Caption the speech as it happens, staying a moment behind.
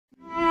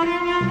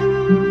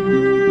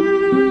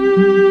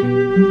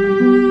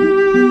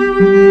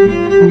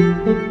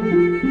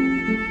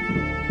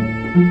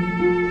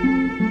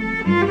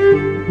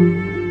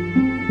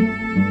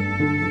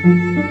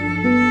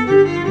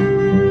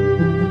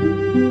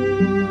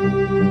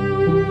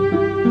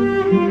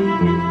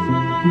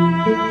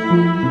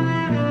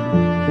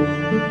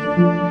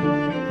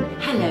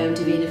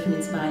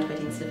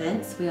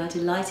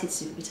delighted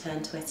to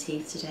return to West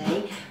Heath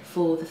today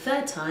for the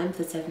third time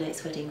for the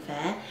Sevenoaks Wedding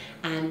Fair,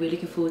 and we're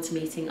looking forward to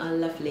meeting our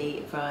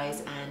lovely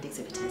brides and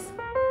exhibitors.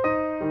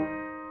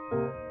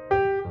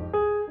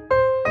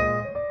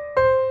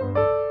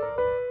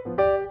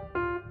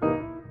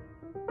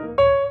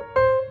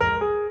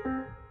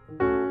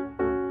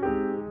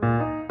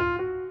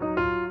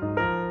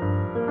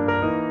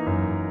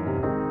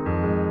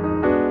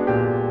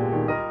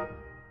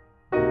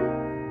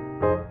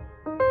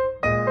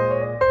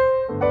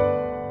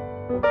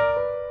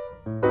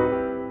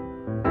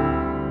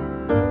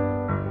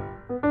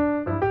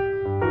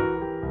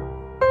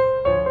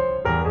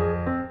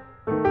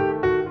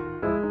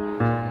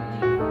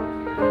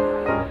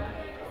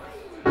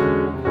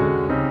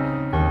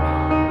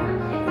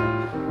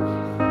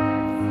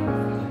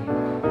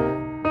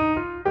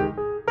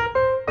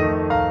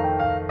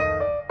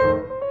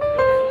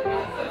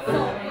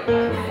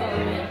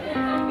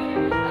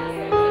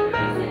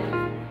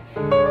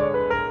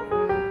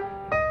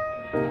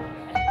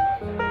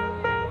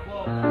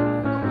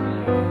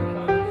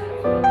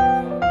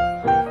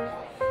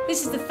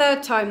 This is the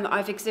third time that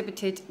I've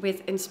exhibited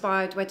with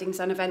Inspired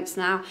Weddings and Events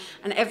now,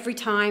 and every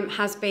time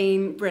has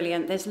been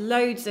brilliant. There's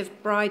loads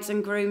of brides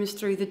and grooms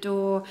through the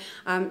door,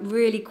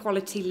 really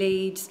quality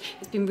leads.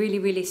 It's been really,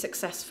 really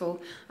successful.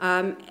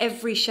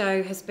 Every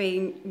show has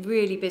been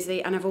really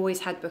busy and I've always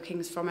had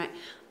bookings from it.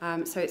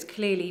 So it's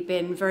clearly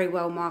been very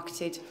well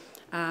marketed,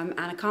 and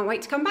I can't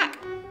wait to come back.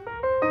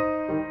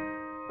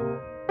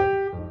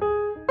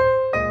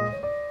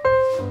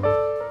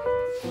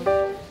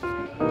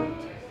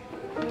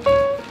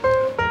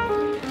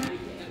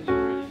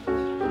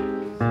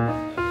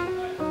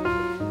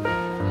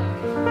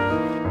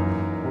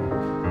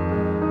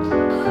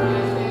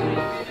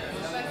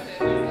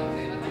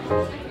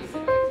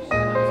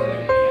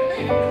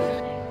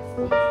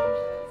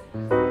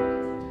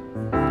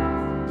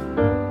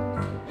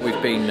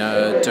 We've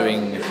been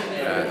doing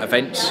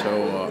events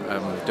or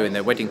doing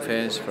their wedding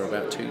fairs for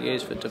about 2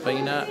 years for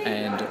Davina,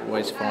 and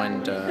always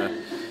find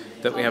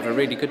that we have a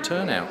really good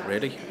turnout,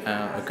 really,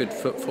 a good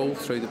footfall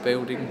through the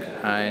building,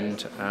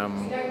 and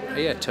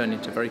yeah, turn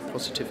into very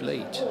positive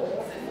leads.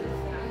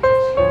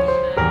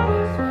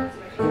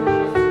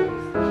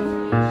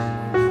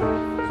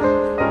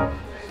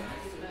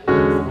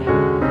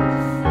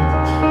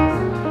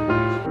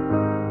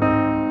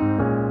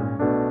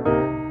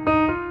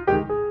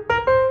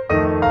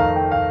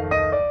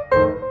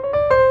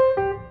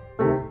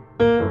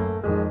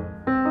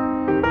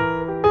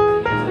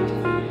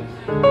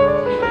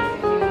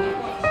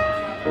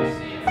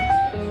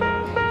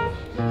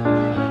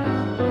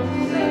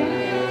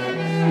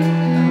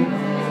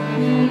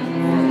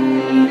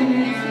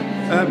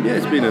 Yeah,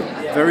 it's been a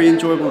very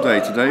enjoyable day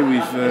today.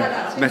 We've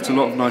met a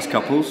lot of nice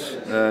couples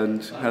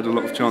and had a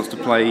lot of chance to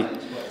play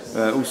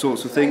all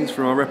sorts of things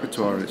from our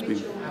repertoire. It's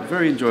been a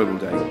very enjoyable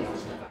day.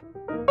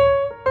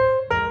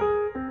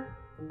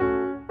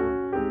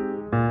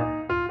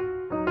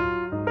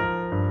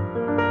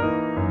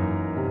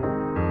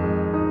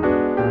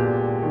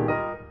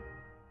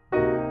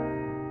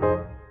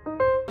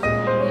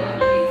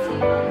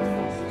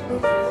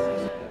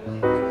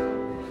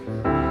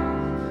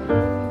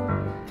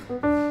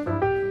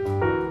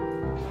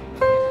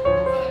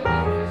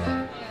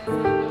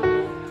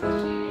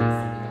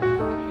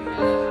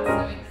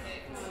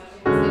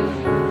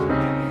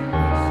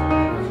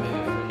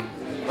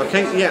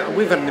 Okay, yeah,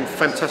 we've had a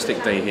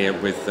fantastic day here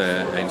with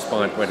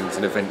Inspired Weddings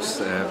and Events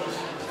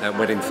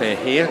Wedding Fair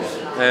here.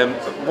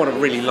 What I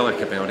really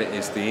like about it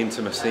is the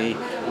intimacy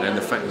and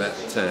the fact that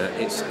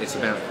it's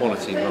about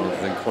quality rather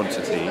than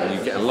quantity.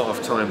 You get a lot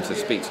of time to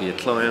speak to your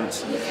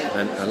clients,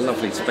 and a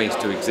lovely space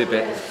to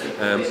exhibit,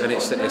 and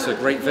it's a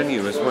great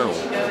venue as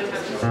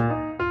well.